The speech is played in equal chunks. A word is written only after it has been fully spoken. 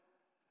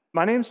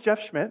My name's Jeff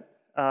Schmidt,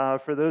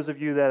 for those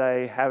of you that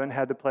I haven't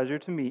had the pleasure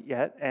to meet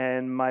yet,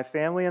 and my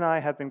family and I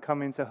have been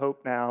coming to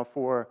Hope now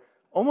for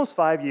almost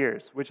 5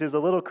 years, which is a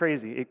little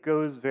crazy. It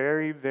goes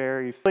very,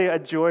 very, really a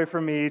joy for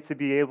me to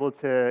be able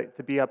to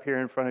be up here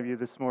in front of you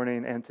this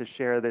morning and to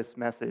share this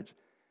message.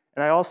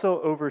 And I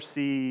also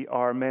oversee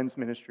our men's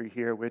ministry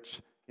here, which,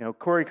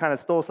 Corey kind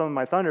of stole some of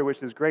my thunder,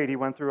 which is great. He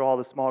went through all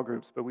the small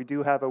groups, but we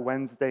do have a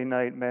Wednesday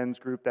night men's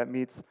group that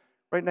meets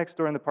right next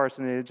door in the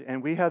parsonage,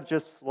 and we have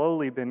just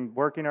slowly been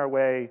working our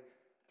way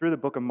through the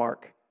book of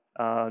Mark.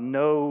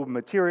 No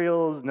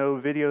materials, no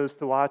videos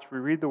to watch. We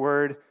read the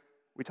word,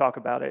 we talk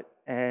about it.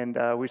 And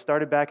we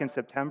started back in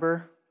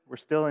September. We're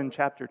still in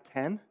chapter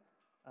 10.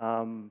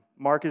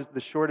 Mark is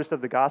the shortest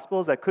of the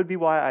Gospels. That could be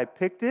why I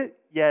picked it,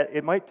 yet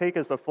it might take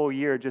us a full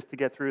year just to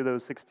get through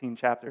those 16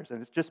 chapters.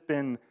 And it's just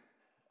been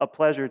a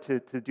pleasure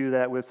to do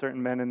that with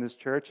certain men in this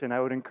church. And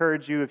I would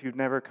encourage you, if you've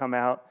never come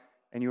out,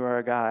 and you are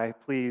a guy,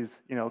 please,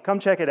 come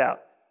check it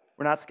out.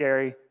 We're not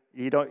scary.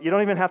 You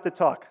don't even have to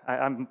talk.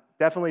 I'm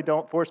definitely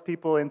don't force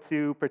people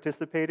into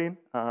participating.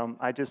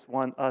 I just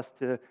want us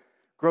to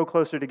grow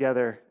closer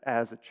together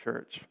as a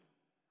church.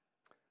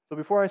 So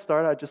before I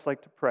start, I'd just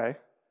like to pray.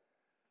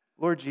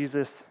 Lord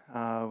Jesus,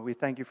 we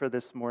thank you for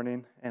this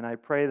morning, and I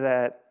pray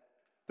that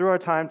through our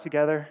time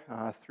together,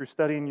 through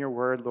studying your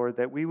word, Lord,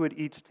 that we would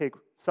each take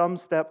some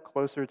step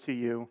closer to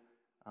you.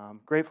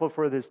 Grateful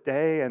for this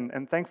day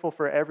and thankful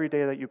for every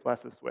day that you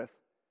bless us with.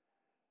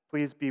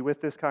 Please be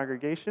with this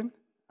congregation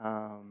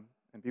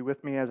and be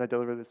with me as I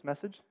deliver this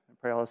message. I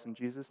pray all this in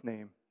Jesus'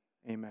 name.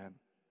 Amen.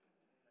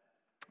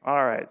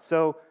 All right,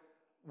 so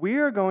we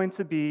are going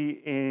to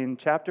be in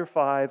chapter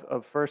 5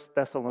 of 1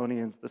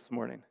 Thessalonians this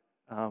morning.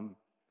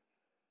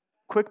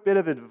 Quick bit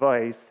of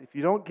advice. If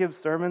you don't give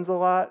sermons a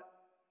lot,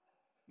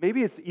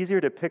 maybe it's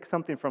easier to pick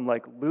something from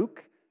like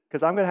Luke,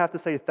 because I'm going to have to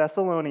say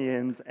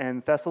Thessalonians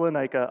and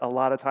Thessalonica a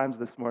lot of times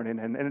this morning,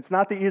 and it's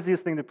not the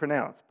easiest thing to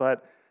pronounce,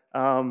 but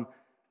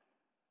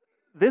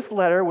this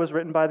letter was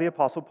written by the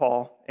Apostle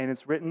Paul, and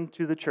it's written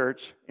to the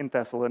church in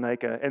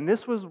Thessalonica, and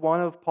this was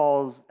one of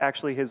Paul's,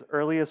 actually his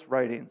earliest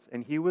writings,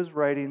 and he was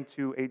writing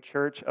to a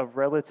church of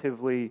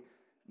relatively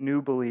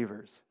new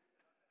believers.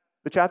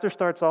 The chapter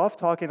starts off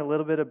talking a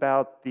little bit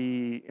about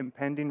the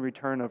impending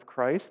return of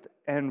Christ,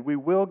 and we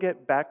will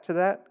get back to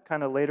that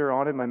kind of later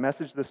on in my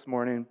message this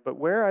morning. But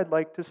where I'd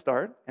like to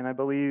start, and I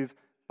believe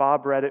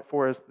Bob read it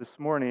for us this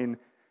morning,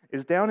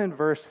 is down in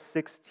verse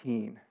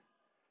 16.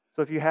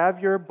 So if you have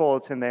your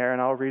bulletin there,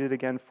 and I'll read it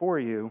again for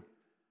you.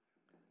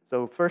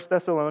 So 1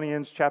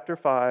 Thessalonians chapter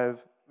 5,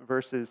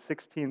 verses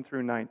 16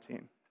 through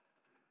 19.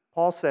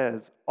 Paul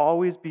says,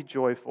 "Always be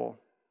joyful.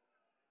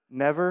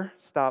 Never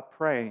stop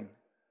praying.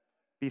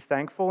 Be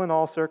thankful in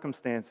all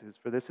circumstances,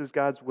 for this is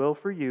God's will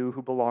for you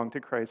who belong to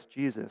Christ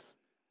Jesus.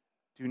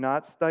 Do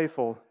not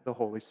stifle the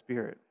Holy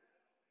Spirit."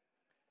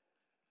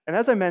 And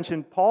as I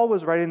mentioned, Paul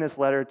was writing this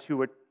letter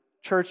to a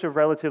church of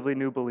relatively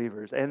new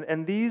believers.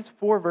 And these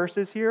 4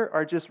 verses here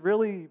are just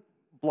really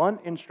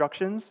blunt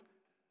instructions,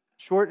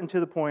 short and to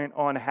the point,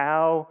 on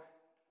how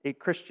a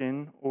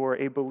Christian or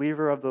a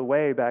believer of the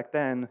way back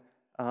then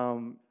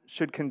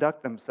should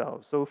conduct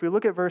themselves. So if we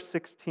look at verse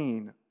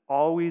 16,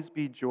 always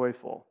be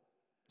joyful.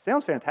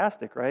 Sounds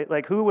fantastic, right?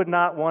 Like, who would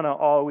not want to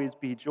always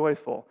be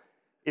joyful?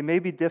 It may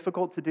be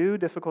difficult to do,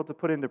 difficult to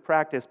put into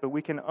practice, but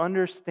we can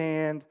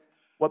understand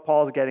what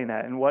Paul's getting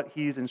at and what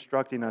he's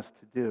instructing us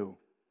to do.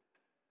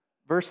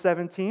 Verse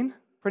 17,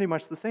 pretty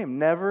much the same.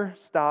 Never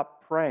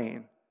stop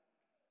praying.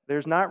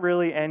 There's not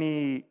really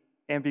any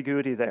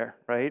ambiguity there,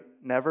 right?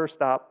 Never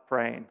stop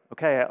praying.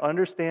 Okay, I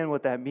understand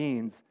what that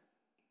means,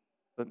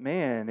 but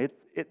man,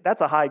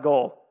 that's a high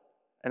goal.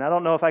 And I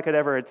don't know if I could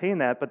ever attain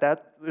that, but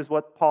that is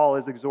what Paul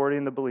is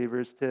exhorting the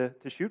believers to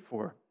shoot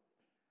for.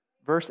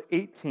 Verse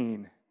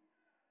 18,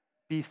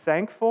 be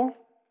thankful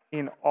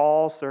in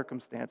all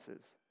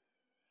circumstances.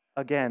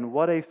 Again,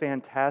 what a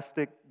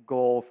fantastic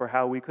goal for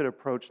how we could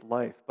approach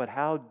life, but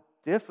how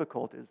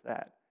difficult is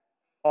that?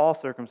 All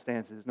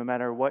circumstances, no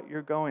matter what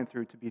you're going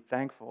through, to be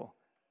thankful.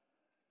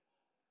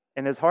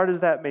 And as hard as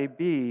that may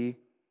be,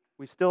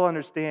 we still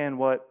understand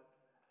what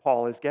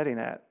Paul is getting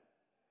at.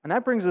 And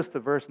that brings us to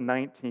verse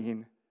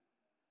 19.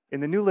 In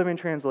the New Living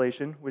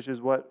Translation, which is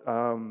what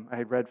I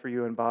had read for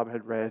you and Bob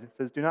had read, it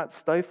says, "Do not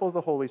stifle the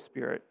Holy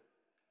Spirit."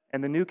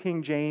 And the New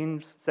King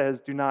James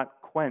says, "Do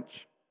not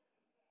quench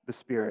the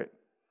Spirit."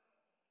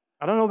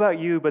 I don't know about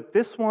you, but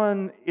this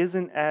one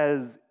isn't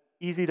as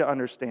easy to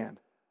understand,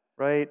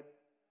 right?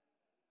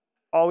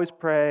 Always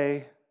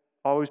pray,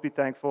 always be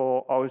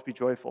thankful, always be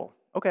joyful.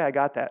 Okay, I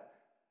got that.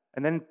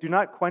 And then do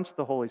not quench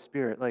the Holy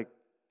Spirit. Like,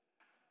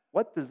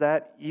 what does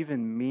that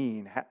even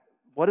mean?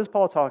 What is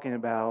Paul talking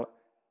about?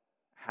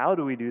 How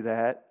do we do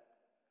that?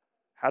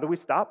 How do we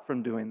stop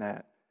from doing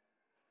that?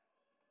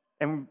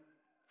 And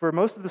for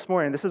most of this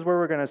morning, this is where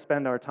we're going to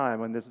spend our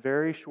time on this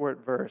very short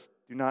verse.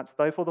 Do not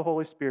stifle the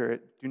Holy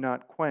Spirit. Do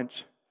not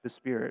quench the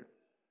Spirit.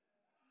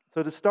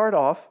 So to start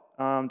off,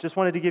 just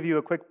wanted to give you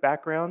a quick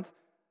background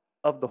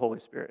of the Holy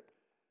Spirit.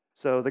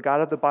 So the God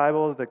of the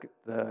Bible,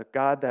 the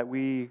God that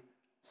we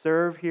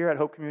serve here at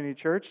Hope Community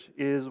Church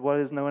is what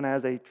is known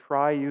as a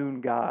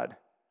triune God.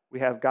 We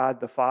have God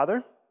the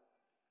Father,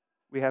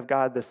 we have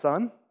God the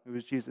Son, who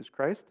is Jesus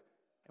Christ,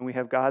 and we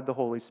have God the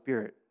Holy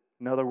Spirit.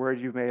 Another word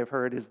you may have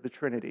heard is the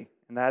Trinity,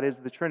 and that is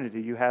the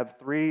Trinity. You have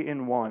three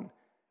in one,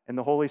 and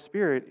the Holy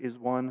Spirit is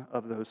one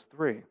of those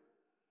three.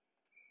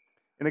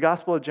 In the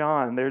Gospel of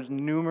John, there's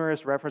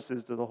numerous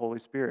references to the Holy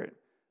Spirit.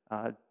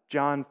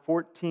 John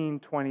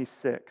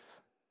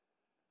 14:26.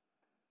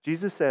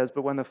 Jesus says,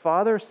 "But when the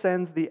Father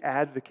sends the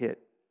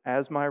Advocate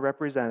as my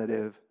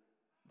representative,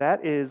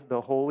 that is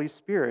the Holy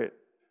Spirit,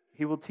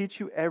 he will teach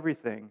you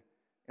everything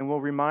and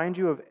will remind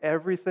you of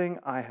everything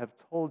I have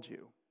told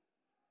you."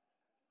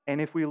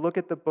 And if we look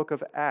at the book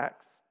of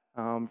Acts,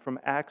 from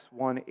Acts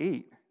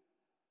 1:8,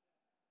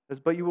 it says,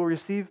 "But you will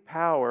receive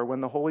power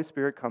when the Holy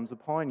Spirit comes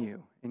upon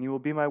you, and you will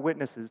be my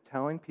witnesses,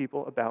 telling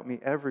people about me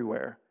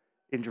everywhere,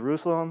 in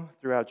Jerusalem,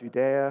 throughout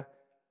Judea,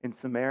 in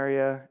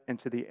Samaria, and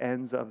to the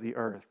ends of the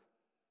earth."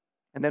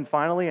 And then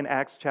finally in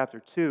Acts chapter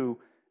 2,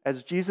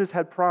 as Jesus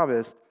had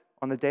promised,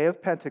 on the day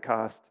of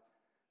Pentecost,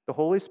 the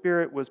Holy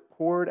Spirit was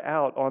poured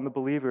out on the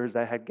believers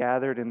that had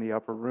gathered in the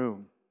upper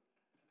room.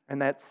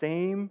 And that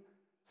same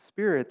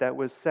Spirit that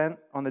was sent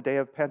on the day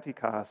of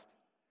Pentecost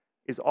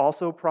is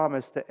also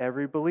promised to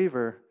every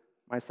believer,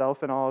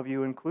 myself and all of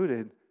you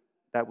included,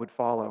 that would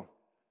follow.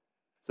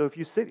 So if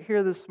you sit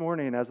here this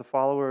morning as a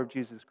follower of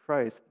Jesus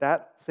Christ,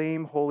 that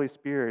same Holy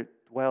Spirit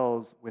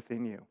dwells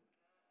within you.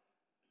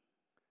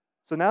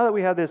 So now that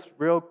we have this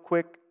real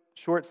quick,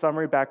 short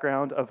summary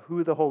background of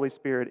who the Holy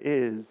Spirit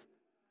is,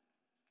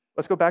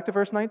 let's go back to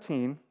verse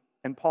 19,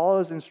 and Paul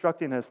is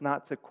instructing us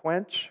not to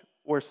quench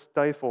or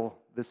stifle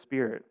the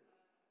Spirit.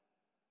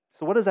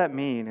 So what does that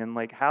mean,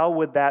 and how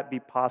would that be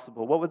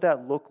possible? What would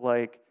that look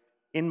like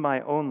in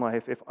my own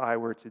life if I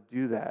were to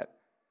do that?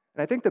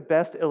 And I think the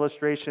best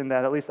illustration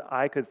that at least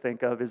I could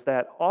think of is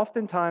that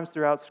oftentimes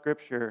throughout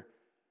Scripture,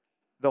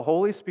 the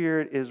Holy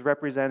Spirit is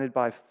represented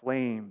by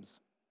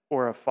flames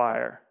or a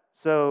fire.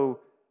 So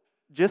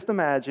just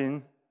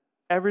imagine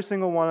every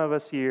single one of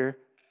us here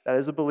that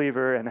is a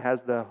believer and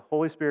has the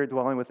Holy Spirit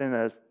dwelling within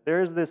us,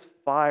 there's this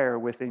fire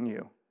within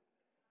you.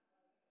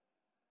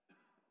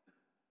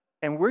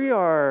 And we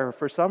are,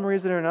 for some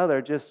reason or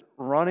another, just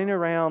running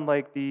around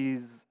like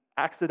these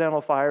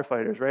accidental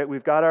firefighters, right?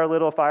 We've got our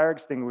little fire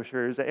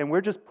extinguishers, and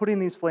we're just putting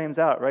these flames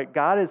out, right?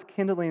 God is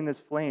kindling this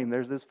flame.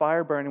 There's this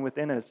fire burning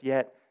within us,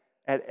 yet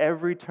at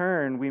every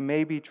turn, we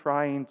may be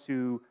trying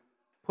to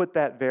put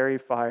that very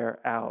fire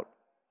out.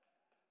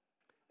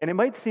 And it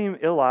might seem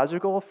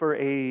illogical for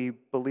a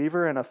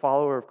believer and a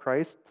follower of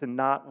Christ to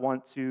not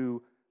want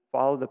to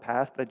follow the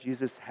path that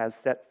Jesus has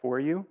set for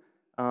you.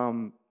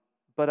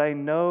 But I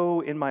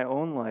know in my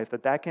own life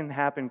that can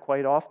happen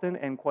quite often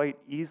and quite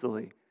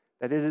easily,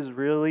 that it is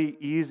really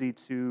easy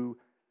to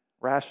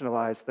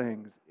rationalize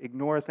things,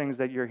 ignore things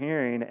that you're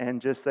hearing,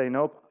 and just say,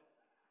 nope,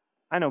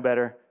 I know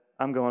better,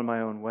 I'm going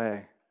my own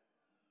way.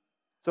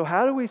 So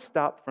how do we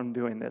stop from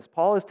doing this?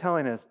 Paul is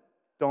telling us,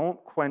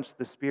 don't quench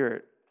the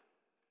Spirit.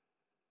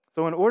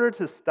 So in order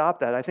to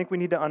stop that, I think we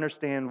need to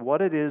understand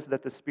what it is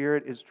that the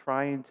Spirit is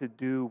trying to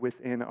do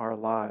within our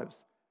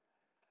lives.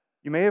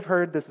 You may have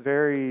heard this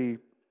very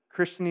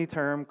Christian-y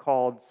term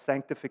called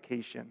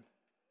sanctification.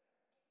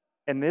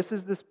 And this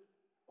is this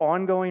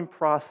ongoing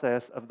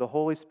process of the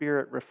Holy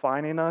Spirit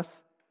refining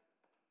us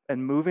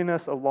and moving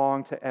us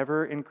along to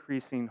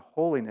ever-increasing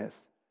holiness.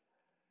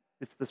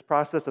 It's this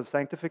process of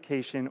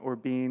sanctification or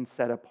being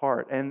set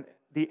apart. And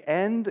the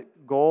end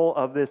goal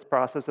of this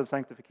process of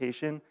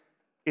sanctification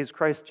is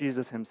Christ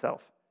Jesus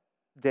himself.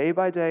 Day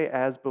by day,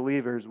 as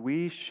believers,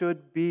 we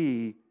should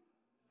be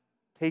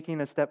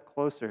taking a step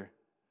closer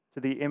to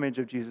the image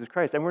of Jesus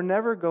Christ. And we're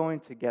never going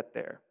to get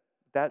there.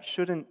 That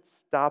shouldn't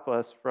stop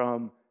us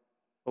from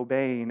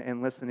obeying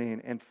and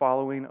listening and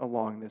following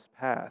along this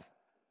path.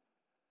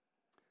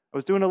 I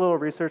was doing a little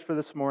research for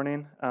this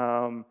morning.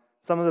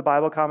 Some of the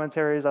Bible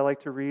commentaries I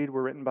like to read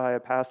were written by a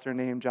pastor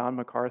named John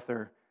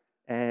MacArthur.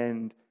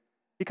 And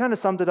he kind of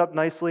summed it up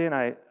nicely, and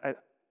I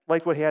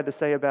liked what he had to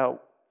say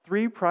about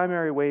three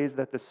primary ways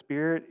that the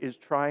Spirit is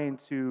trying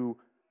to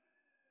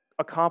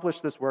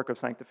accomplish this work of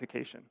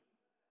sanctification.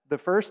 The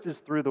first is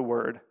through the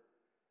Word.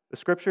 The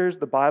Scriptures,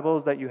 the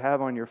Bibles that you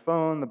have on your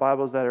phone, the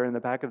Bibles that are in the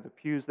back of the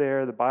pews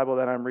there, the Bible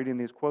that I'm reading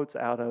these quotes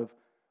out of,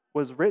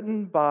 was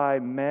written by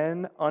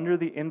men under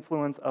the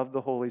influence of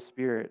the Holy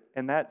Spirit.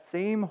 And that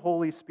same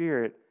Holy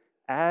Spirit,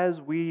 as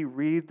we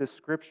read the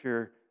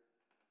Scripture,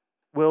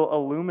 will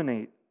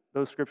illuminate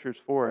those Scriptures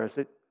for us.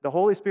 The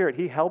Holy Spirit,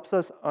 He helps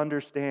us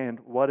understand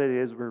what it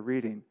is we're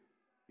reading.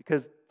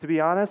 Because, to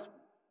be honest,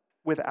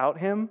 without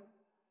Him,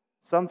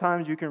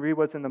 sometimes you can read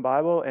what's in the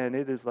Bible and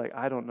it is like,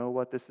 I don't know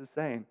what this is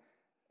saying.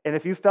 And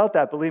if you felt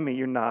that, believe me,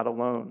 you're not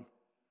alone.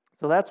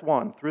 So that's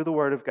one, through the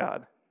Word of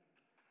God.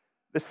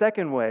 The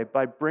second way,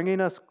 by bringing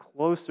us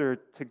closer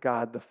to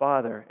God the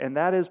Father. And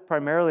that is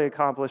primarily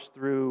accomplished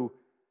through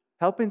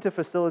helping to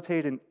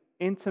facilitate an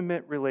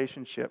intimate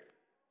relationship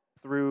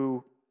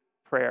through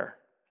prayer.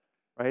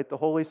 Right? The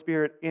Holy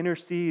Spirit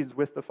intercedes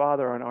with the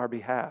Father on our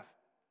behalf.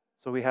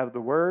 So we have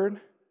the Word,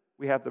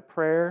 we have the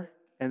prayer,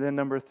 and then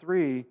number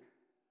 3,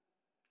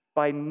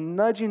 by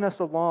nudging us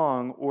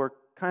along or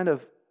kind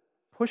of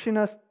pushing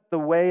us the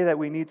way that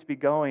we need to be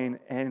going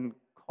and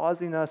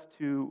causing us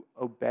to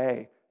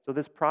obey. So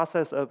this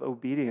process of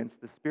obedience,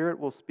 the Spirit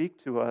will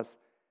speak to us,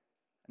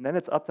 and then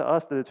it's up to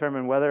us to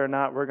determine whether or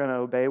not we're going to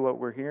obey what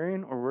we're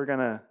hearing or we're going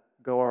to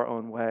go our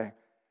own way.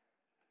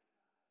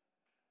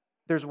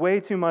 There's way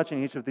too much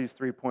in each of these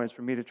 3 points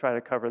for me to try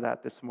to cover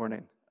that this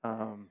morning.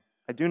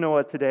 I do know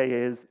what today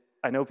is.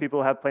 I know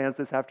people have plans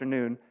this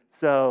afternoon.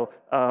 So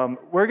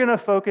we're going to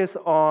focus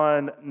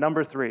on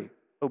number 3,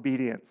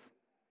 obedience.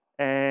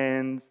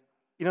 And,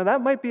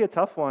 that might be a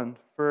tough one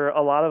for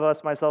a lot of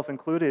us, myself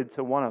included,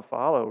 to want to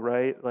follow,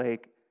 right?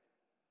 Like,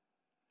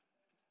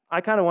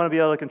 I kind of want to be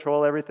able to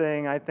control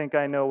everything. I think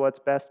I know what's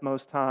best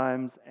most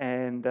times.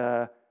 And,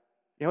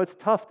 it's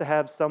tough to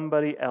have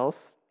somebody else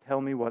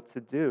tell me what to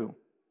do.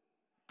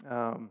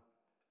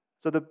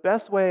 So the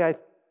best way I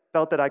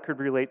felt that I could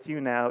relate to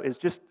you now is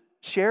just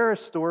share a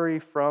story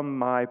from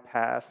my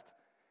past.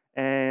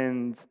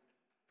 And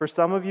for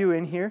some of you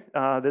in here,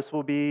 this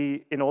will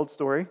be an old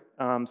story,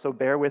 so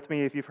bear with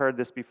me if you've heard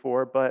this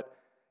before. But,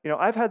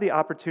 I've had the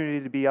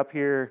opportunity to be up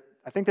here.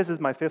 I think this is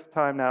my 5th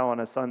time now on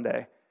a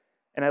Sunday.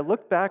 And I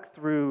looked back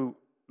through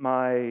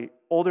my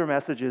older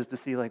messages to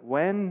see,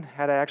 when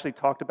had I actually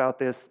talked about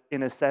this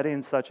in a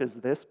setting such as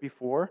this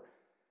before?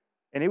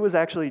 And it was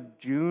actually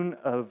June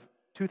of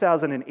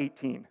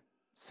 2018.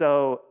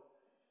 So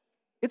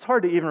it's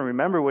hard to even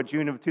remember what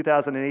June of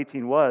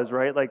 2018 was,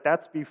 right?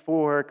 That's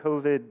before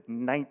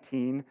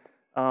COVID-19.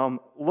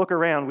 Look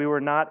around. We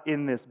were not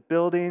in this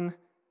building.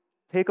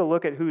 Take a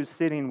look at who's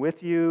sitting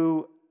with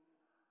you.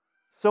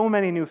 So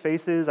many new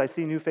faces. I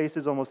see new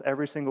faces almost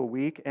every single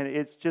week, and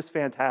it's just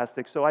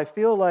fantastic. So I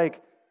feel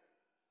like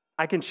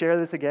I can share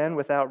this again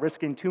without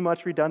risking too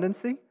much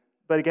redundancy.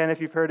 But again, if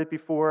you've heard it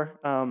before,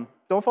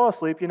 don't fall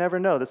asleep. You never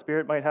know. The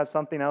Spirit might have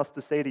something else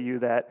to say to you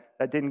that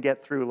didn't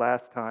get through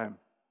last time.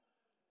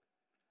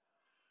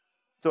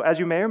 So as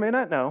you may or may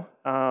not know,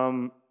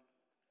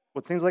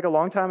 what seems like a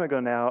long time ago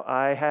now,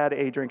 I had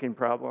a drinking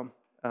problem.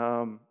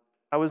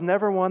 I was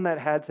never one that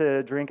had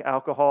to drink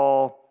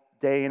alcohol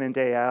day in and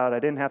day out. I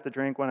didn't have to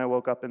drink when I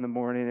woke up in the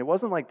morning. It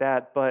wasn't like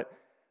that, but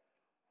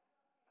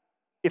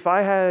if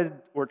I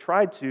had or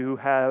tried to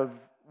have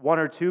 1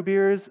 or 2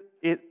 beers,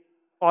 it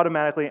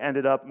automatically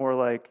ended up more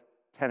like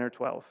 10 or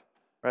 12,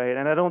 right?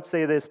 And I don't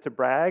say this to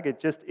brag. It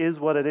just is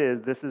what it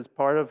is. This is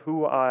part of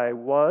who I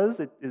was.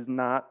 It is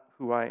not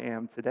who I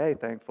am today,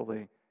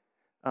 thankfully.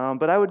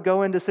 But I would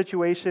go into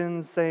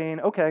situations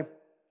saying, okay,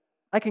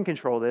 I can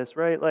control this,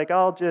 right?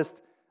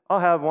 I'll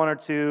have 1 or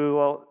 2.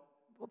 Well,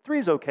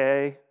 3's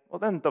okay. Well,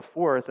 then the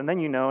 4th, and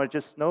then it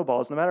just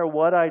snowballs. No matter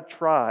what I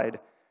tried,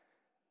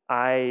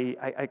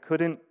 I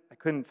couldn't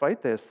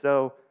fight this.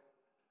 So,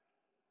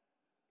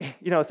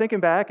 thinking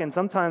back, and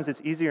sometimes it's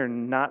easier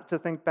not to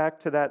think back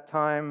to that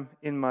time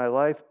in my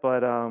life,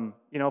 but,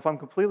 if I'm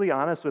completely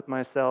honest with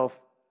myself,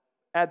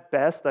 at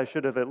best, I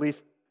should have at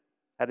least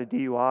had a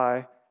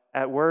DUI.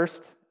 At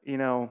worst,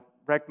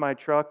 wrecked my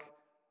truck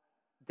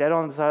dead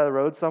on the side of the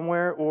road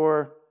somewhere,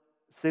 or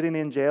sitting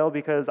in jail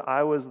because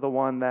I was the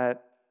one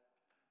that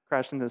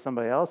crashed into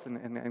somebody else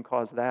and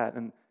caused that.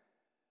 And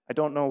I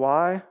don't know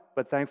why,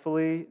 but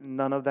thankfully,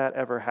 none of that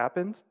ever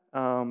happened.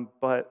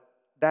 But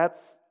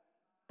that's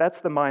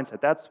the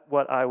mindset. That's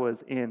what I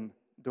was in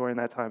during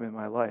that time in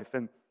my life.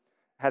 And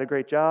I had a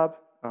great job.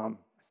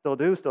 Still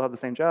do. Still have the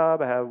same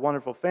job. I have a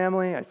wonderful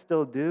family. I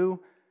still do.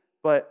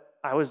 But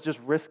I was just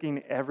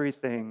risking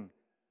everything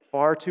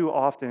far too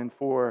often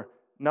for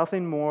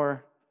nothing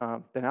more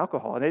than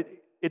alcohol. And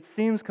it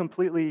seems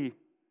completely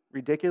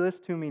ridiculous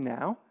to me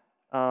now.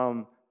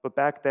 But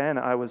back then,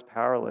 I was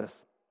powerless.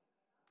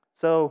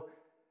 So,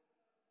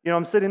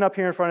 I'm sitting up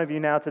here in front of you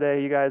now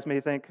today. You guys may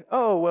think,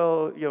 oh,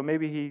 well,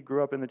 maybe he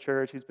grew up in the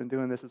church. He's been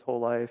doing this his whole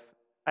life.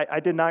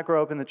 I did not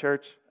grow up in the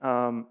church.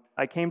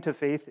 I came to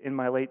faith in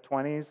my late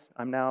 20s.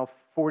 I'm now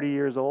 40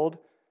 years old,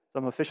 so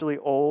I'm officially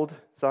old.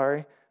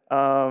 Sorry.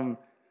 But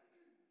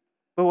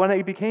when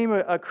I became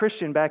a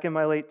Christian back in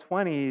my late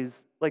 20s,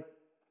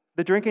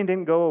 the drinking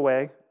didn't go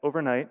away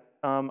overnight.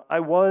 I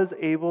was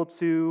able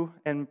to,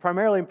 and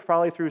primarily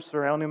probably through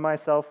surrounding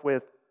myself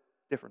with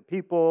different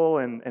people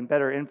and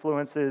better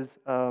influences,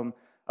 I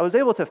was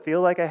able to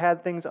feel like I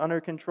had things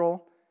under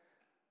control.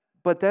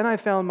 But then I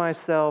found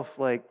myself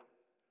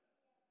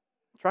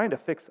trying to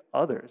fix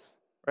others,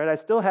 right? I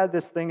still had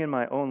this thing in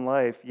my own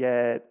life,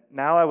 yet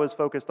now I was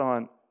focused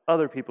on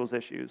other people's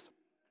issues.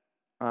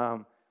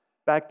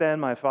 Back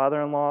then, my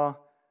father-in-law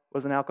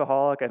was an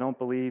alcoholic. I don't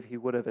believe he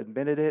would have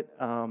admitted it.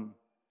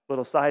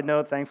 Little side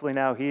note, thankfully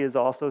now he is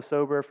also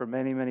sober for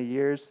many, many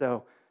years,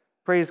 so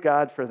praise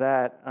God for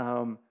that.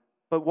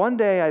 But one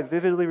day I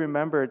vividly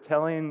remember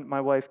telling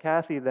my wife,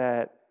 Kathy,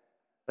 that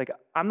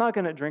I'm not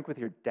going to drink with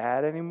your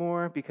dad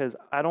anymore because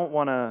I don't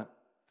want to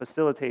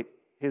facilitate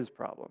his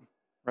problem,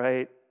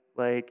 right?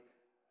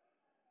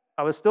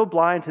 I was still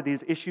blind to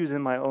these issues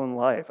in my own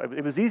life.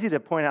 It was easy to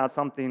point out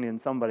something in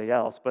somebody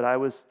else, but I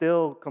was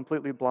still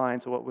completely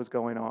blind to what was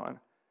going on.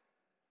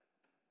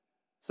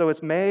 So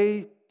it's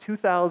May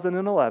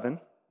 2011.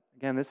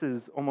 Again, this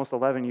is almost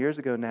 11 years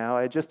ago now.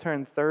 I had just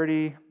turned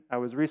 30. I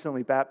was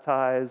recently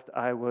baptized.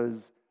 I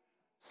was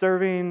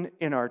serving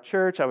in our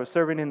church. I was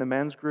serving in the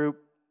men's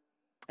group.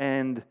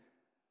 And,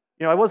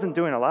 I wasn't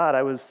doing a lot.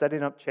 I was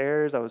setting up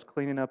chairs. I was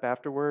cleaning up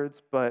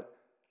afterwards. But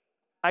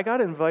I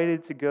got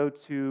invited to go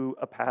to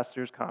a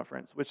pastor's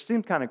conference, which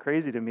seemed kind of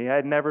crazy to me. I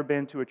had never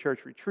been to a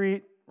church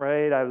retreat,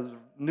 right? I was a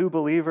new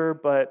believer,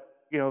 but,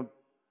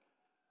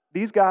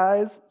 these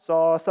guys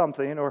saw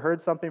something or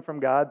heard something from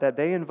God that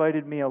they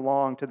invited me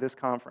along to this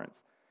conference.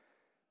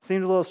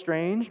 Seemed a little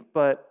strange,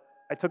 but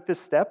I took this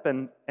step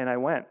and I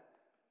went.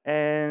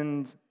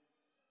 And,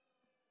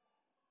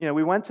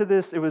 we went to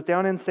this, it was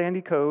down in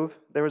Sandy Cove.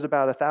 There was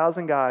about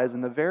 1,000 guys,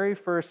 and the very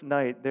first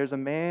night, there's a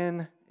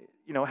man,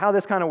 how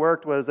this kind of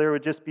worked was there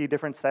would just be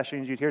different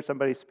sessions. You'd hear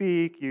somebody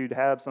speak, you'd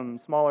have some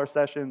smaller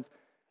sessions.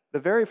 The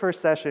very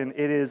first session,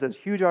 it is a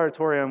huge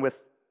auditorium with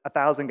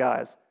 1,000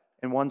 guys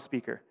and one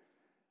speaker.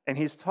 And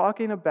he's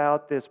talking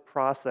about this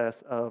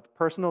process of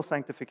personal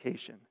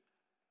sanctification.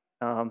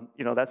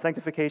 That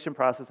sanctification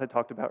process I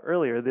talked about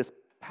earlier, this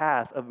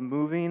path of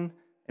moving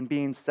and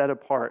being set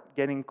apart,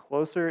 getting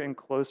closer and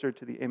closer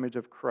to the image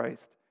of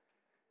Christ.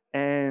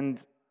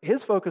 And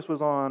his focus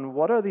was on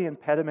what are the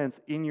impediments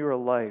in your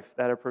life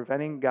that are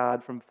preventing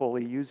God from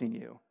fully using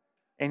you.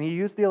 And he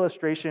used the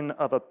illustration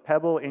of a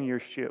pebble in your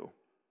shoe,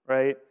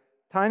 right?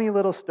 Tiny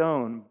little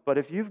stone, but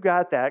if you've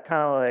got that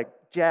kind of like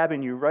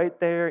jabbing you right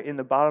there in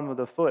the bottom of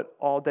the foot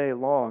all day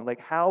long, like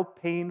how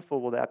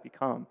painful will that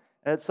become?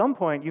 And at some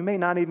point, you may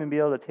not even be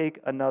able to take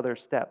another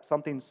step.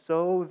 Something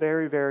so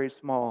very, very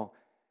small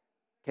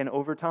can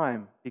over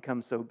time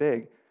become so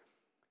big.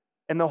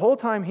 And the whole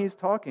time he's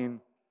talking,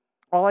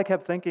 all I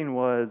kept thinking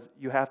was,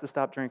 you have to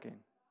stop drinking.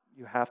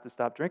 You have to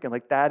stop drinking.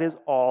 Like that is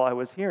all I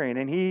was hearing.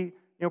 And he,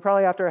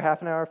 probably after a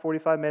half an hour,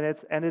 45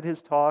 minutes, ended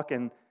his talk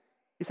and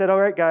he said,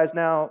 all right, guys,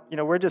 now,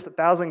 we're just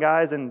 1,000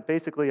 guys in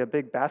basically a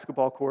big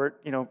basketball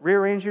court.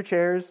 Rearrange your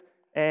chairs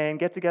and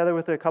get together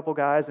with a couple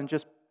guys and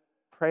just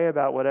pray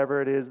about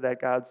whatever it is that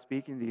God's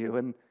speaking to you.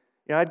 And,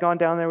 I'd gone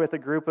down there with a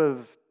group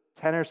of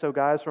 10 or so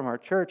guys from our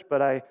church,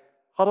 but I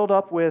huddled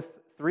up with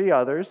 3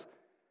 others.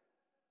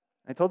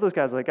 I told those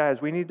guys,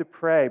 guys, we need to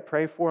pray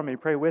for me,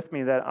 pray with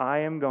me that I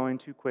am going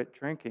to quit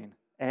drinking.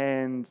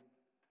 And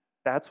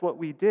that's what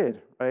we did,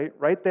 right?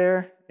 Right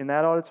there in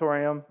that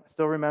auditorium. I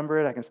still remember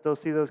it. I can still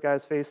see those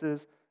guys'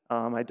 faces.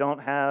 I don't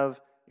have,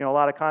 a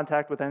lot of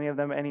contact with any of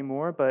them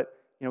anymore, but,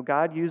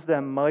 God used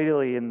them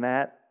mightily in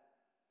that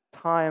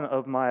time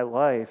of my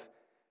life.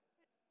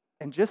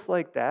 And just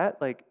like that,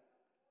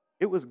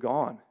 it was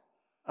gone.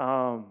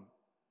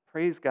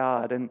 Praise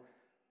God. And,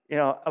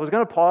 I was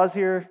going to pause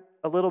here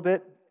a little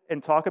bit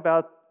and talk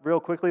about real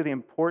quickly the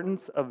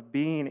importance of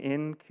being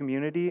in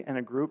community and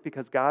a group,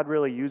 because God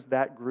really used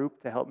that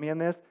group to help me in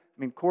this.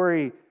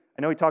 Corey,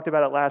 I know he talked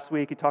about it last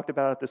week. He talked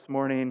about it this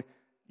morning.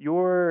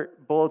 Your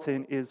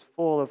bulletin is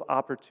full of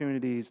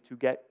opportunities to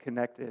get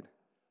connected.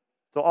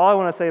 So all I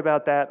want to say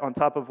about that, on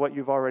top of what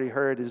you've already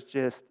heard, is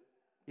just,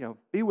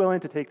 be willing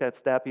to take that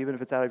step, even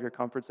if it's out of your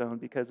comfort zone,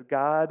 because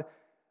God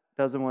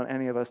doesn't want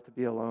any of us to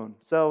be alone.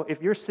 So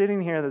if you're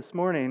sitting here this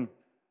morning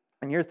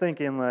and you're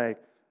thinking well,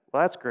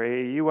 that's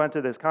great. You went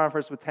to this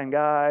conference with 10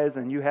 guys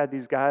and you had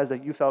these guys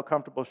that you felt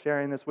comfortable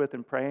sharing this with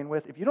and praying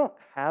with. If you don't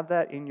have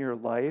that in your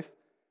life,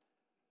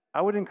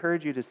 I would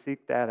encourage you to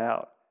seek that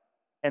out.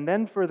 And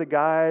then for the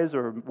guys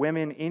or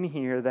women in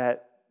here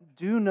that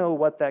do know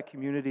what that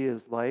community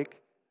is like,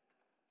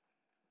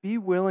 be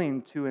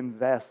willing to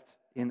invest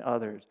in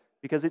others.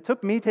 Because it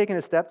took me taking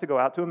a step to go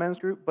out to a men's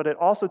group, but it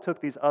also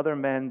took these other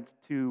men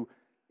to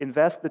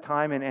invest the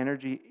time and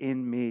energy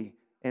in me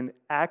and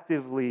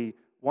actively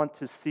want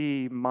to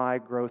see my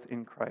growth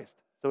in Christ.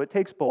 So it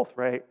takes both,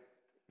 right?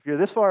 If you're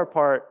this far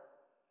apart,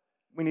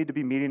 we need to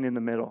be meeting in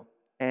the middle.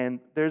 And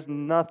there's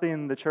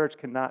nothing the church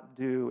cannot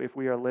do if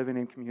we are living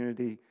in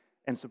community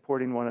and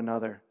supporting one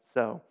another.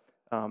 So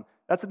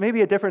that's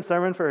maybe a different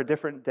sermon for a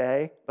different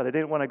day, but I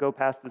didn't want to go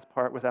past this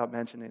part without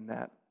mentioning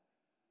that.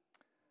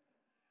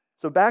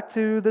 So back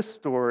to the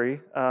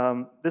story.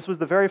 This was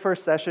the very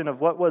first session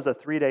of what was a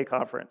 3-day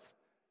conference.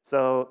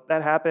 So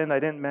that happened. I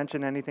didn't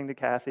mention anything to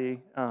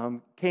Kathy.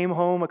 Came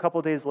home a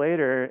couple days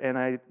later, and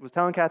I was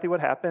telling Kathy what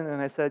happened,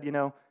 and I said,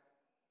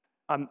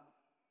 I'm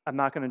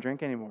not going to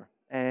drink anymore.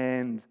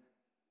 And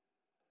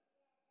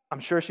I'm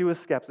sure she was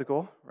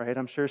skeptical, right?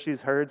 I'm sure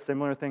she's heard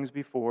similar things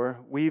before.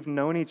 We've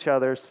known each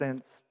other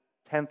since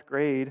 10th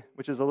grade,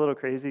 which is a little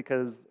crazy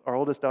because our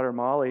oldest daughter,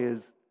 Molly,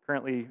 is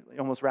currently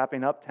almost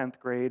wrapping up 10th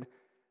grade.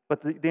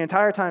 But the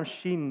entire time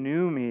she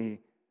knew me,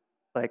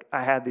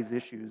 I had these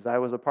issues. I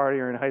was a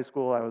partier in high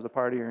school, I was a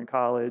partier in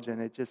college, and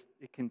it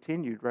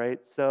continued, right?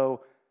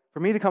 So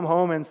for me to come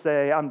home and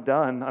say, I'm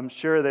done, I'm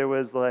sure there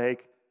was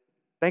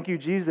thank you,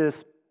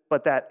 Jesus,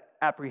 but that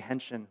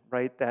apprehension,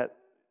 right? That,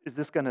 is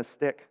this going to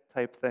stick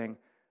type thing?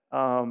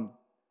 But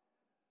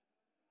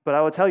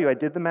I will tell you, I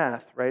did the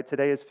math, right?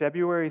 Today is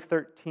February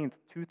 13th,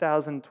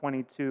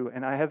 2022,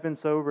 and I have been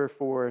sober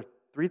for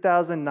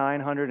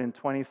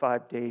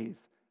 3,925 days.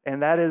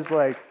 And that is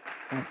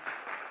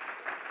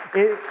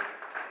It,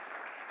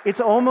 it's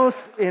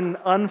almost an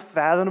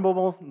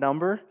unfathomable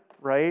number,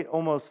 right?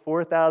 Almost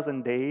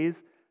 4,000 days,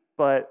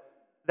 but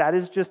that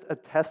is just a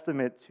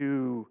testament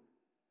to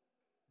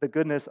the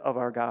goodness of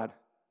our God,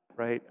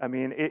 right? I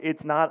mean,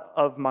 it's not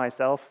of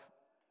myself.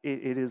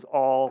 It is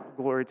all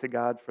glory to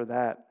God for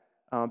that.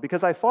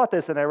 Because I fought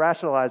this and I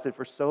rationalized it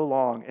for so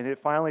long, and it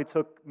finally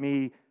took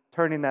me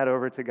turning that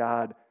over to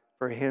God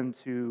for Him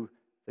to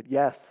say,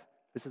 yes,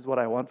 this is what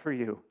I want for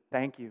you.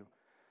 Thank you.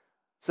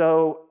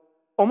 So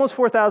almost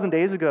 4,000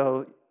 days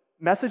ago,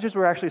 messages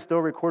were actually still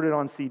recorded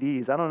on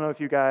CDs. I don't know if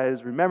you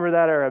guys remember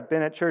that or have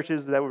been at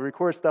churches that would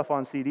record stuff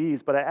on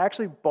CDs, but I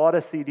actually bought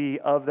a CD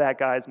of that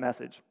guy's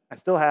message. I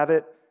still have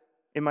it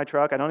in my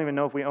truck. I don't even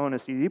know if we own a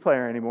CD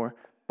player anymore,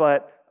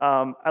 but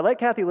I let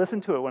Kathy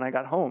listen to it when I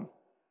got home.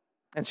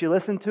 And she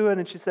listened to it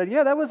and she said,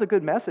 yeah, that was a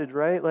good message,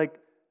 right? Like,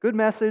 good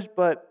message,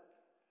 but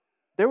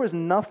there was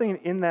nothing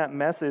in that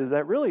message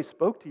that really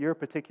spoke to your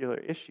particular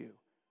issue.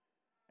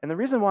 And the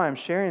reason why I'm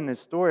sharing this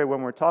story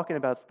when we're talking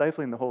about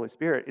stifling the Holy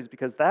Spirit is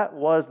because that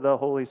was the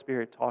Holy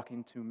Spirit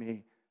talking to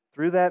me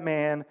through that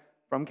man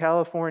from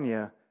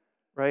California,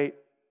 right?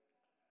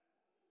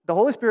 The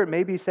Holy Spirit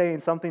may be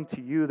saying something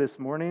to you this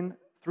morning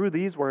through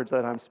these words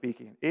that I'm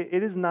speaking.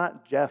 It is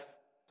not Jeff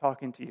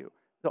talking to you.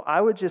 So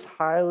I would just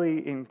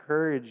highly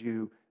encourage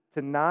you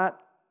to not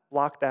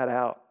block that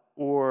out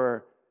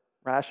or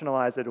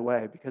rationalize it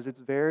away, because it's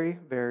very,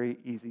 very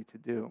easy to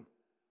do.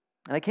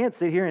 And I can't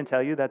sit here and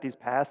tell you that these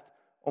past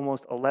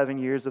almost 11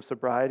 years of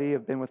sobriety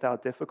have been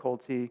without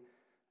difficulty,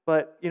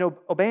 but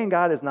obeying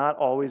God is not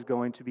always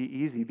going to be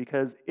easy,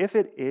 because if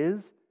it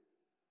is,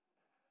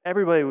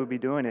 everybody would be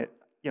doing it.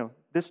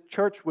 This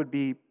church would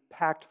be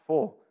packed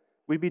full.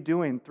 We'd be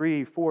doing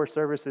 3-4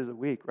 services a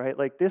week, right?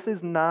 Like, this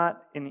is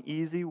not an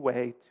easy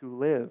way to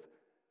live,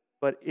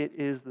 but it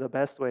is the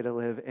best way to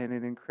live and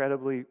an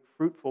incredibly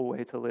fruitful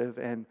way to live.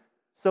 And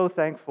so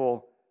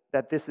thankful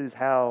that this is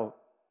how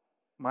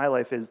my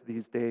life is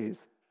these days.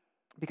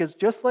 Because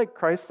just like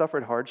Christ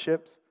suffered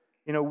hardships,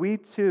 we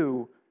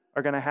too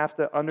are going to have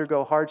to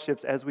undergo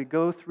hardships as we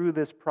go through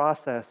this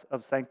process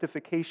of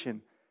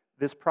sanctification,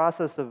 this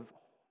process of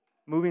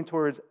moving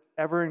towards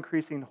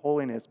ever-increasing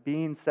holiness,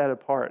 being set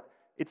apart.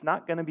 It's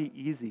not going to be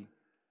easy.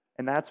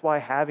 And that's why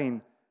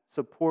having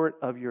support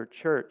of your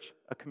church,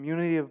 a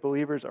community of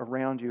believers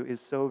around you,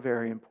 is so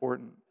very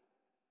important.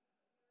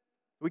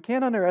 We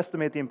can't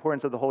underestimate the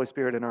importance of the Holy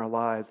Spirit in our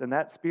lives. And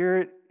that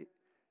Spirit,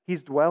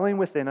 He's dwelling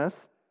within us,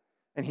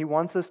 and He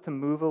wants us to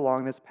move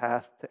along this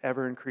path to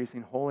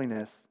ever-increasing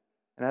holiness.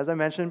 And as I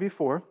mentioned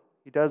before,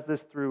 He does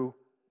this through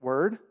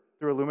Word,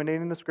 through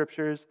illuminating the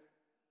Scriptures,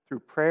 through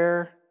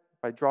prayer,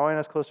 by drawing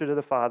us closer to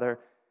the Father,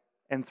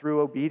 and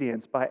through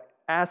obedience, by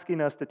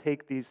asking us to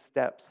take these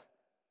steps.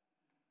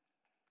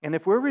 And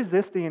if we're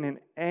resisting in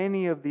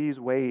any of these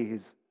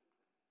ways,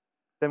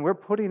 then we're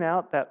putting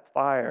out that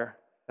fire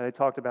that I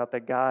talked about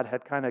that God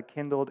had kind of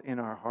kindled in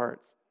our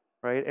hearts,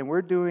 right? And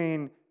we're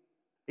doing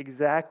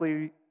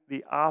exactly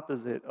the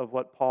opposite of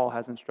what Paul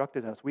has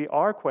instructed us. We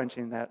are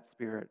quenching that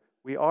Spirit.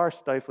 We are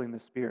stifling the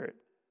Spirit.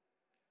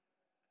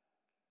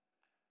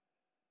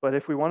 But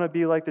if we want to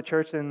be like the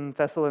church in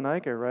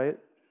Thessalonica, right?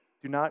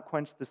 Do not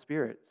quench the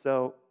Spirit.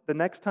 So the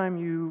next time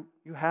you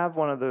have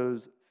one of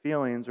those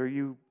feelings, or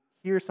you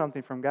hear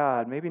something from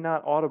God, maybe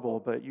not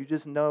audible, but you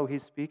just know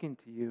He's speaking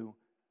to you,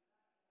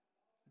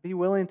 be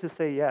willing to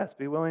say yes.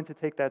 Be willing to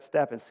take that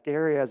step, as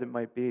scary as it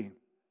might be.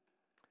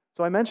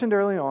 So I mentioned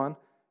early on,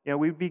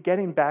 we'd be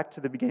getting back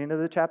to the beginning of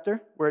the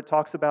chapter where it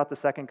talks about the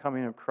second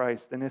coming of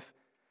Christ. And if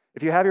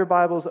you have your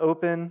Bibles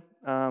open,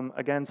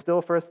 again,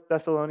 still 1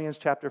 Thessalonians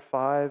chapter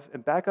 5,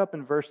 and back up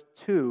in verse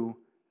 2,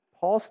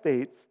 Paul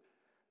states,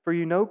 "For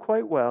you know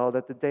quite well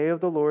that the day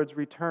of the Lord's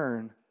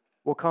return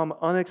will come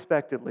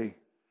unexpectedly,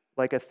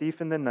 like a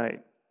thief in the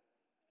night."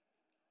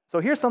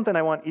 So here's something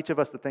I want each of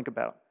us to think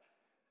about.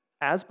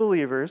 As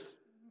believers,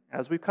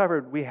 as we've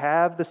covered, we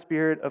have the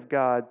Spirit of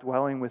God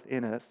dwelling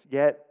within us,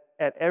 yet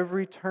at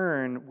every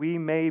turn, we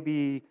may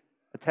be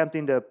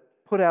attempting to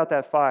put out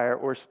that fire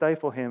or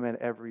stifle Him at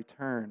every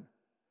turn.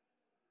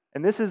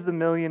 And this is the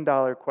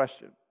million-dollar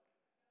question.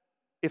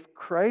 If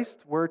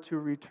Christ were to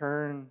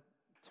return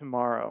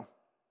tomorrow,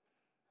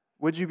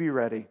 would you be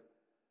ready?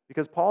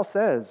 Because Paul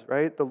says,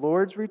 right, the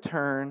Lord's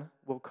return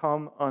will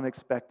come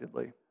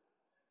unexpectedly.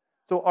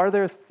 So are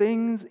there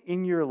things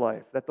in your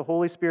life that the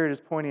Holy Spirit is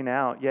pointing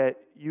out, yet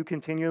you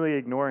continually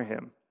ignore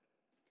Him?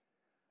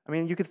 I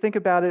mean, you could think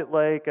about it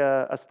like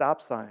a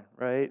stop sign,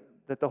 right?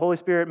 That the Holy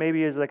Spirit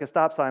maybe is like a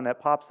stop sign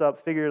that pops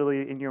up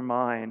figuratively in your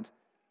mind.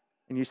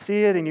 And you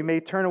see it and you may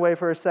turn away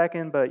for a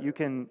second, but you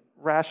can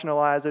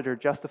rationalize it or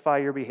justify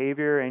your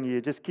behavior, and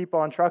you just keep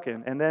on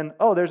trucking. And then,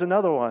 oh, there's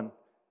another one.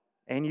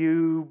 And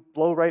you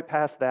blow right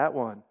past that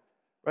one,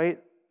 right?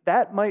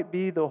 That might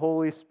be the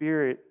Holy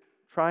Spirit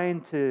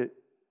trying to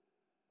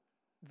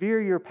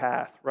veer your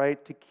path,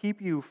 right? To keep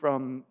you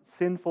from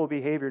sinful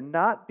behavior,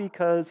 not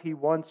because He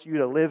wants you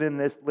to live in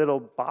this little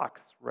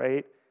box,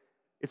 right?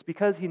 It's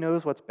because He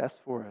knows what's best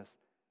for us.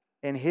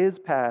 And His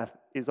path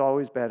is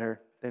always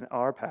better than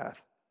our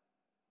path.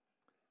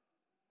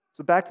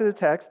 So back to the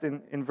text,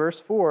 in verse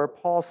 4,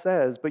 Paul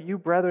says, "But you,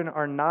 brethren,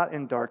 are not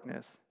in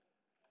darkness,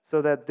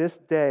 so that this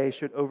day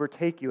should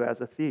overtake you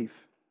as a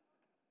thief.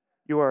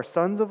 You are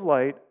sons of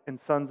light and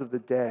sons of the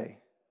day.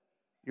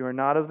 You are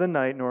not of the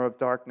night nor of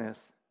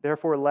darkness.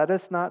 Therefore let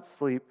us not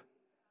sleep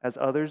as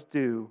others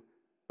do,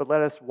 but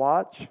let us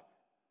watch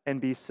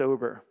and be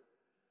sober."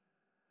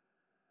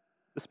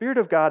 The Spirit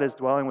of God is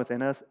dwelling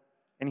within us,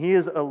 and He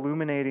is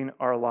illuminating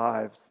our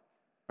lives.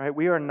 Right?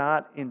 We are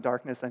not in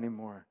darkness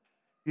anymore.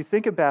 You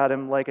think about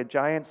Him like a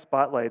giant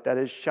spotlight that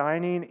is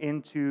shining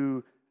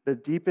into the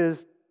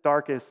deepest,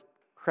 darkest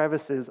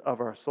crevices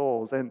of our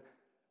souls. And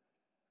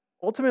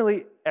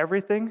ultimately,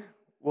 everything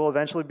will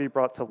eventually be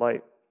brought to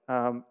light.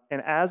 And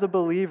as a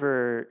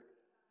believer,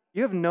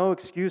 you have no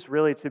excuse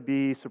really to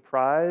be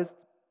surprised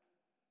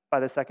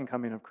by the second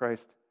coming of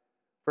Christ.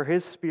 For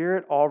His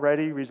Spirit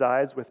already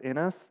resides within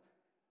us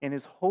and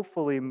is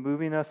hopefully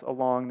moving us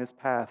along this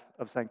path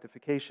of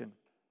sanctification.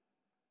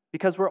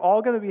 Because we're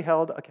all going to be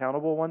held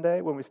accountable one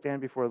day when we stand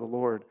before the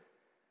Lord.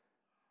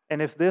 And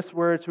if this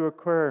were to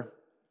occur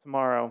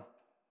tomorrow,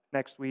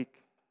 next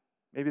week,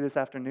 maybe this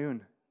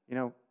afternoon,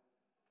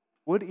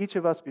 would each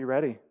of us be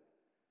ready?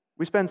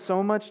 We spend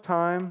so much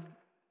time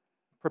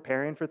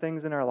preparing for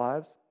things in our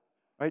lives,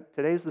 right?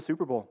 Today's the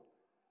Super Bowl.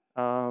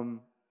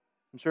 I'm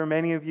sure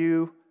many of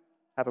you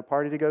have a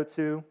party to go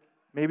to.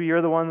 Maybe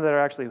you're the ones that are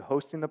actually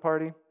hosting the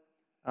party.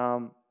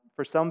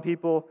 For some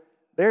people,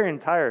 their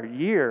entire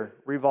year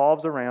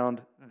revolves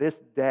around this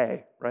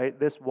day, right?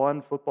 This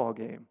one football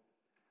game.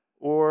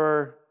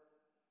 Or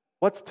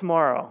what's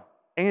tomorrow?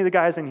 Any of the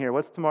guys in here,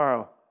 what's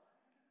tomorrow?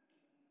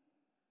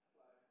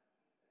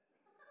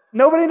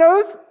 Nobody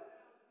knows?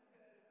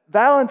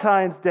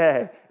 Valentine's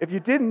Day. If you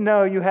didn't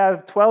know, you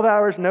have 12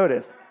 hours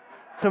notice.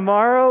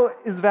 Tomorrow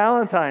is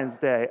Valentine's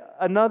Day,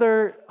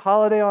 another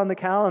holiday on the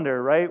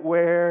calendar, right,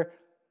 where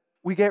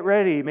we get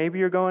ready. Maybe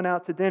you're going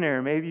out to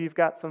dinner. Maybe you've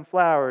got some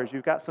flowers.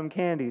 You've got some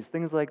candies,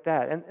 things like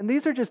that. And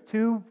these are just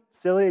two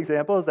silly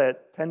examples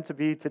that tend to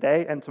be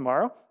today and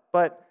tomorrow.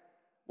 But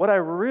what I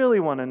really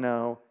want to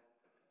know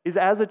is,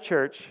 as a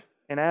church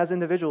and as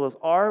individuals,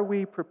 are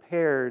we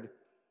prepared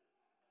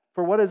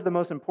for what is the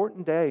most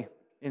important day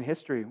in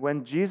history,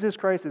 when Jesus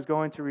Christ is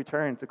going to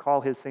return to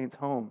call His saints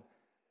home?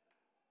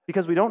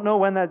 Because we don't know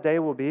when that day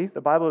will be.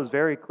 The Bible is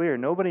very clear.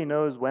 Nobody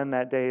knows when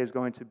that day is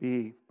going to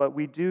be, but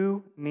we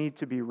do need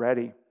to be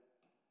ready.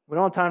 We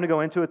don't have time to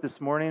go into it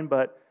this morning,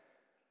 but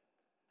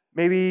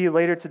maybe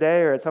later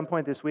today or at some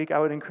point this week, I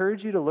would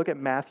encourage you to look at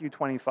Matthew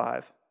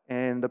 25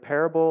 and the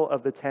parable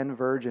of the 10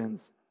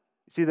 virgins.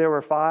 You see, there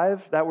were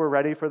 5 that were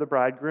ready for the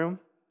bridegroom,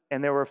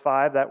 and there were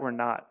 5 that were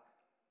not.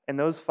 And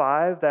those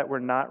 5 that were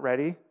not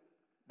ready,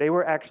 they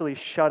were actually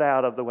shut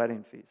out of the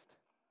wedding feast.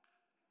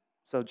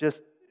 So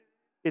just,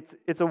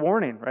 it's a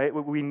warning, right?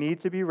 We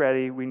need to be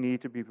ready. We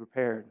need to be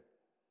prepared.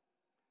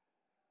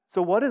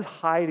 So what is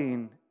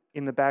hiding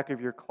in the back of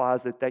your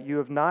closet that you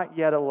have not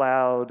yet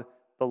allowed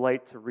the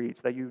light to reach,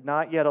 that you've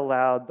not yet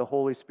allowed the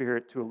Holy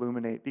Spirit to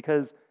illuminate?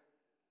 Because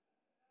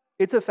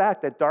it's a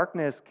fact that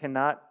darkness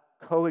cannot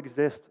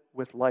coexist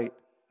with light,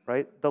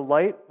 right? The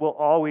light will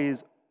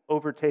always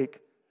overtake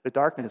the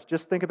darkness.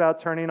 Just think about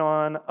turning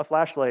on a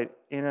flashlight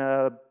in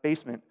a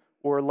basement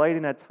or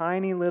lighting a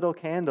tiny little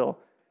candle.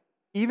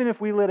 Even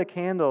if we lit a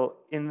candle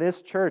in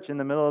this church in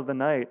the middle of the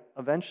night,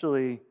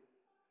 eventually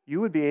you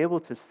would be able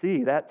to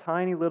see that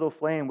tiny little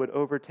flame would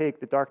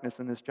overtake the darkness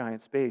in this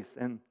giant space.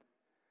 And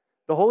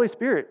the Holy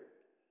Spirit,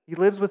 He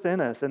lives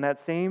within us, and that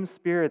same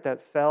Spirit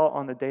that fell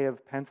on the day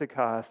of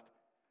Pentecost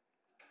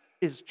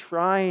is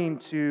trying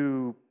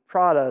to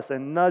prod us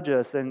and nudge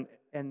us and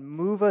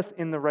move us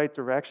in the right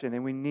direction,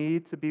 and we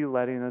need to be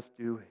letting us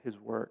do His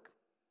work.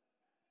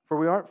 For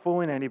we aren't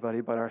fooling anybody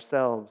but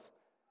ourselves.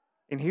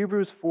 In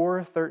Hebrews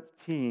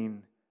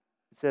 4:13,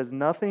 it says,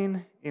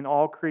 "Nothing in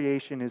all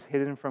creation is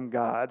hidden from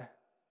God.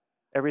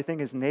 Everything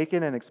is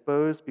naked and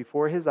exposed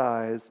before His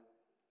eyes,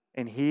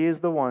 and He is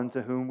the one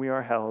to whom we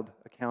are held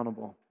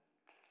accountable."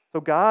 So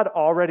God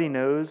already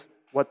knows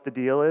what the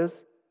deal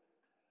is,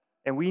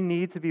 and we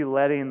need to be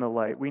letting the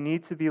light. We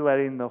need to be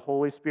letting the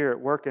Holy Spirit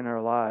work in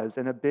our lives,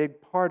 and a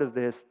big part of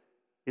this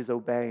is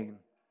obeying.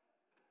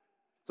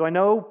 So I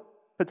know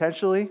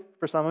potentially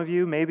for some of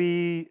you,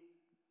 maybe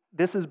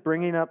this is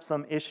bringing up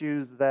some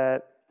issues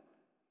that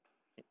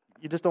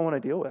you just don't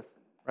want to deal with,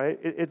 right?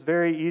 It's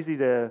very easy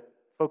to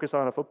focus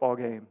on a football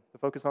game, to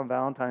focus on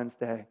Valentine's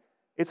Day.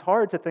 It's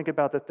hard to think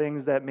about the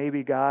things that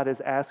maybe God is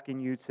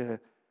asking you to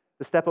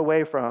step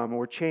away from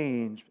or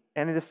change.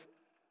 And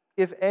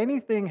if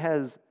anything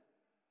has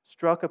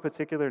struck a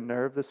particular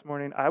nerve this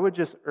morning, I would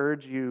just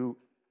urge you,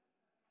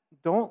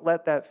 don't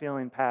let that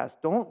feeling pass.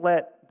 Don't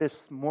let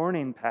this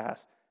morning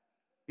pass.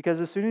 Because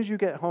as soon as you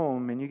get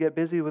home and you get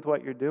busy with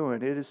what you're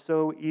doing, it is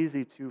so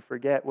easy to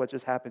forget what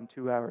just happened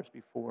 2 hours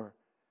before.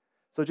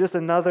 So just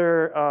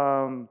another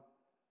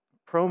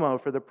promo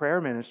for the prayer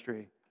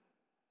ministry.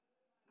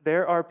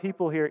 There are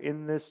people here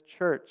in this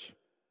church.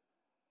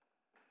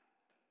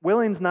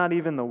 Willing's not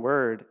even the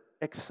word.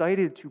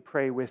 excited to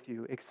pray with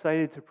you,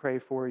 excited to pray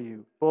for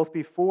you, both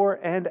before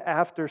and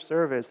after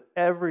service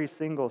every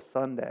single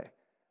Sunday.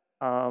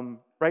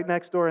 Right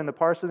next door in the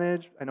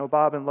parsonage, I know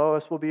Bob and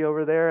Lois will be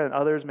over there, and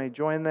others may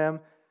join them.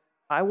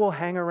 I will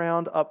hang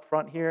around up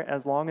front here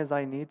as long as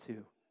I need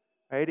to,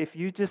 right?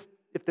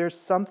 If there's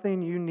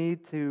something you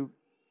need to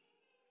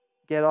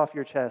get off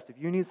your chest, if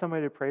you need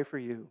somebody to pray for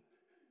you,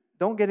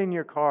 don't get in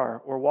your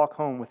car or walk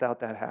home without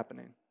that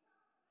happening.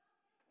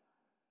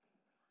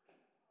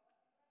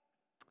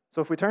 So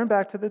if we turn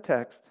back to the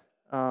text,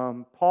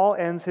 Paul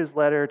ends his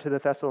letter to the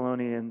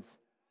Thessalonians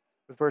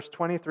with verse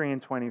 23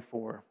 and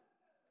 24.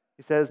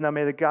 He says, "Now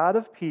may the God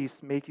of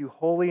peace make you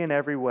holy in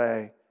every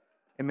way,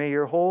 and may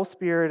your whole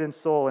spirit and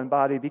soul and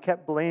body be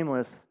kept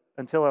blameless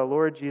until our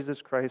Lord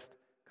Jesus Christ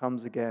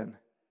comes again.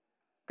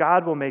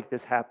 God will make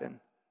this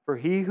happen, for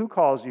he who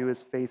calls you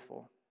is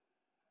faithful."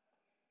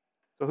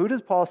 So who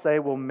does Paul say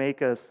will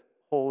make us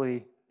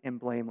holy and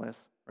blameless,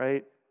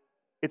 right?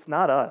 It's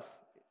not us.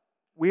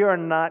 We are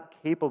not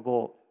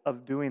capable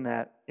of doing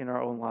that in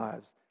our own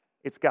lives.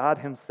 It's God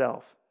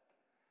himself.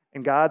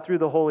 And God, through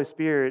the Holy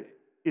Spirit,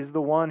 is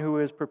the one who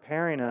is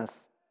preparing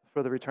us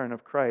for the return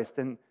of Christ.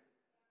 And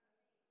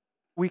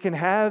we can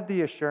have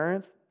the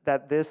assurance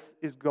that this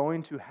is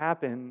going to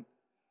happen,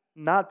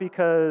 not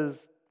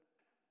because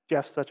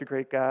Jeff's such a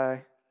great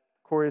guy,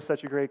 Corey is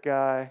such a great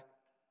guy.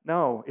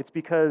 No, it's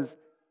because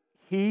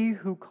he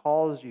who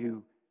calls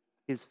you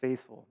is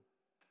faithful.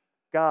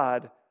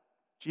 God,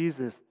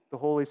 Jesus, the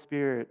Holy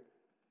Spirit,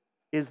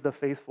 is the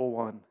faithful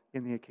one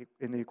in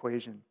the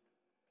equation.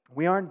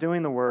 We aren't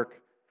doing the work,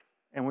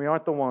 and we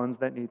aren't the ones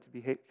that need to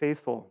be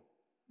faithful.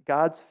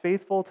 God's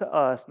faithful to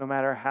us no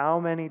matter how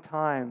many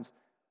times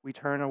we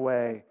turn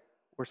away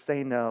or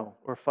say no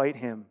or fight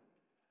him.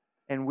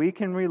 And we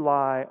can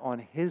rely on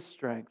his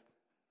strength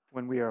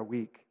when we are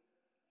weak.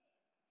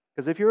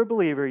 Because if you're a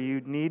believer,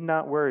 you need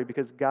not worry,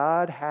 because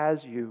God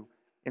has you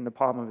in the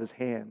palm of his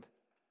hand.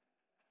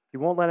 He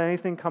won't let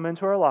anything come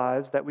into our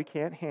lives that we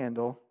can't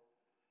handle.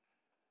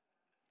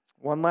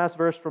 One last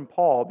verse from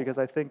Paul, because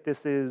I think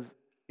this is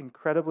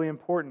incredibly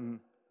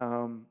important.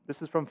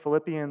 This is from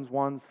Philippians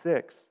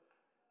 1:6.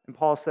 And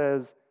Paul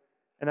says,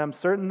 "And I'm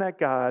certain that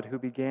God, who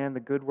began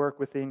the good work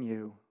within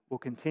you, will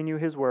continue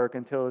his work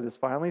until it is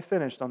finally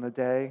finished on the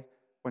day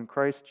when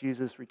Christ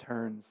Jesus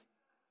returns."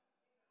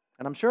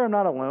 And I'm sure I'm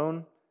not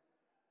alone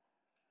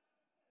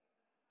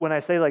when I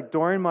say,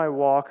 during my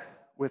walk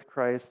with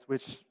Christ,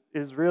 which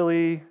is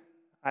really,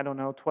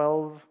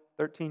 12,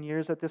 13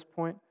 years at this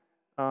point,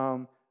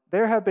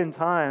 there have been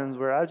times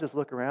where I just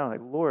look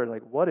around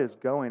Lord, what is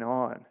going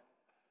on?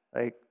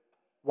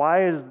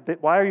 Why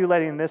are you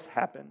letting this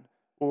happen?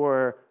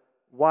 Or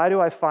why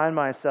do I find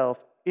myself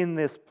in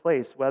this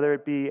place, whether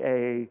it be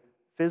a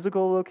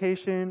physical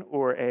location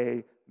or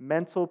a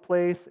mental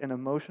place, an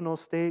emotional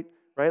state,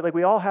 right?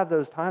 We all have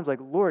those times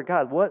Lord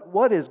God,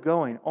 what is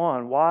going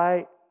on?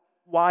 Why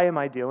am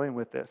I dealing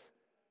with this?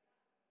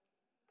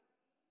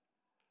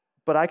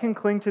 But I can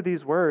cling to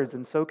these words,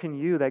 and so can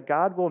you, that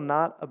God will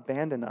not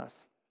abandon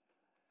us.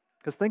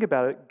 Because think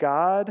about it,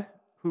 God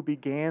who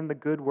began the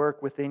good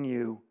work within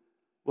you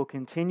will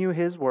continue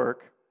his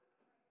work,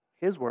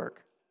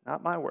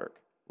 not my work,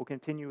 will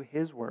continue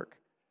his work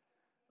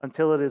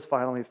until it is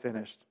finally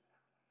finished.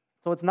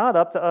 So it's not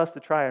up to us to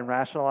try and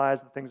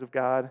rationalize the things of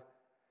God,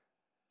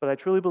 but I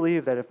truly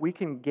believe that if we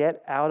can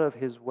get out of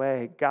his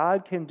way,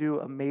 God can do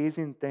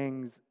amazing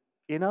things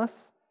in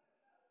us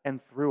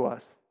and through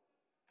us.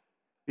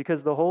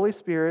 Because the Holy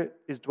Spirit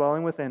is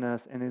dwelling within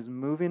us and is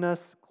moving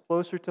us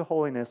closer to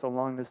holiness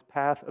along this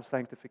path of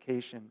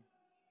sanctification.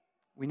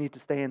 We need to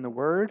stay in the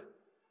Word,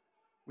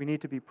 we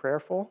need to be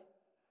prayerful,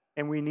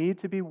 and we need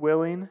to be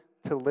willing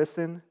to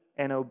listen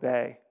and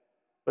obey.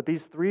 But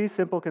these three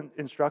simple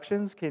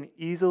instructions can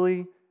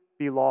easily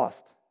be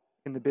lost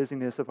in the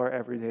busyness of our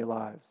everyday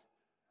lives.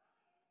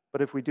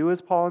 But if we do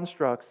as Paul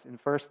instructs in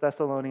 1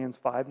 Thessalonians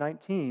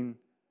 5:19,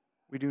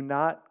 we do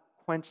not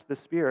quench the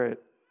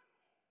Spirit,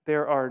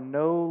 there are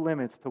no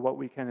limits to what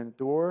we can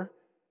endure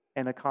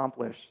and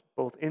accomplish,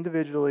 both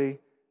individually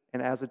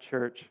and as a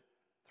church,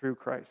 through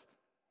Christ.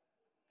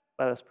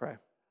 Let us pray.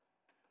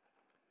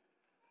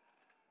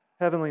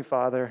 Heavenly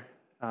Father,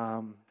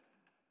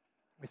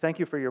 we thank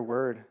you for your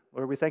word.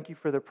 Lord, we thank you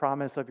for the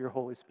promise of your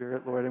Holy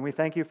Spirit, Lord, and we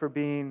thank you for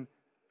being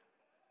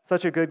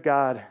such a good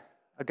God,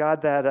 a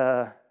God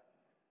that,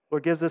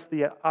 Lord, gives us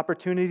the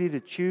opportunity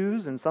to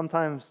choose, and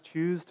sometimes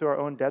choose to our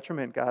own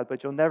detriment, God,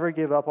 but you'll never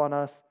give up on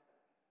us.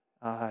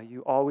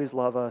 You always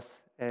love us,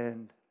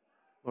 and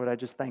Lord, I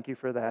just thank you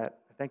for that.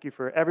 I thank you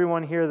for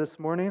everyone here this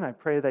morning. I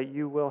pray that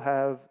you will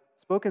have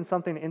spoken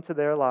something into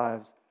their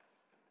lives.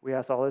 We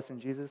ask all this in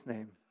Jesus'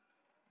 name.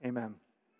 Amen.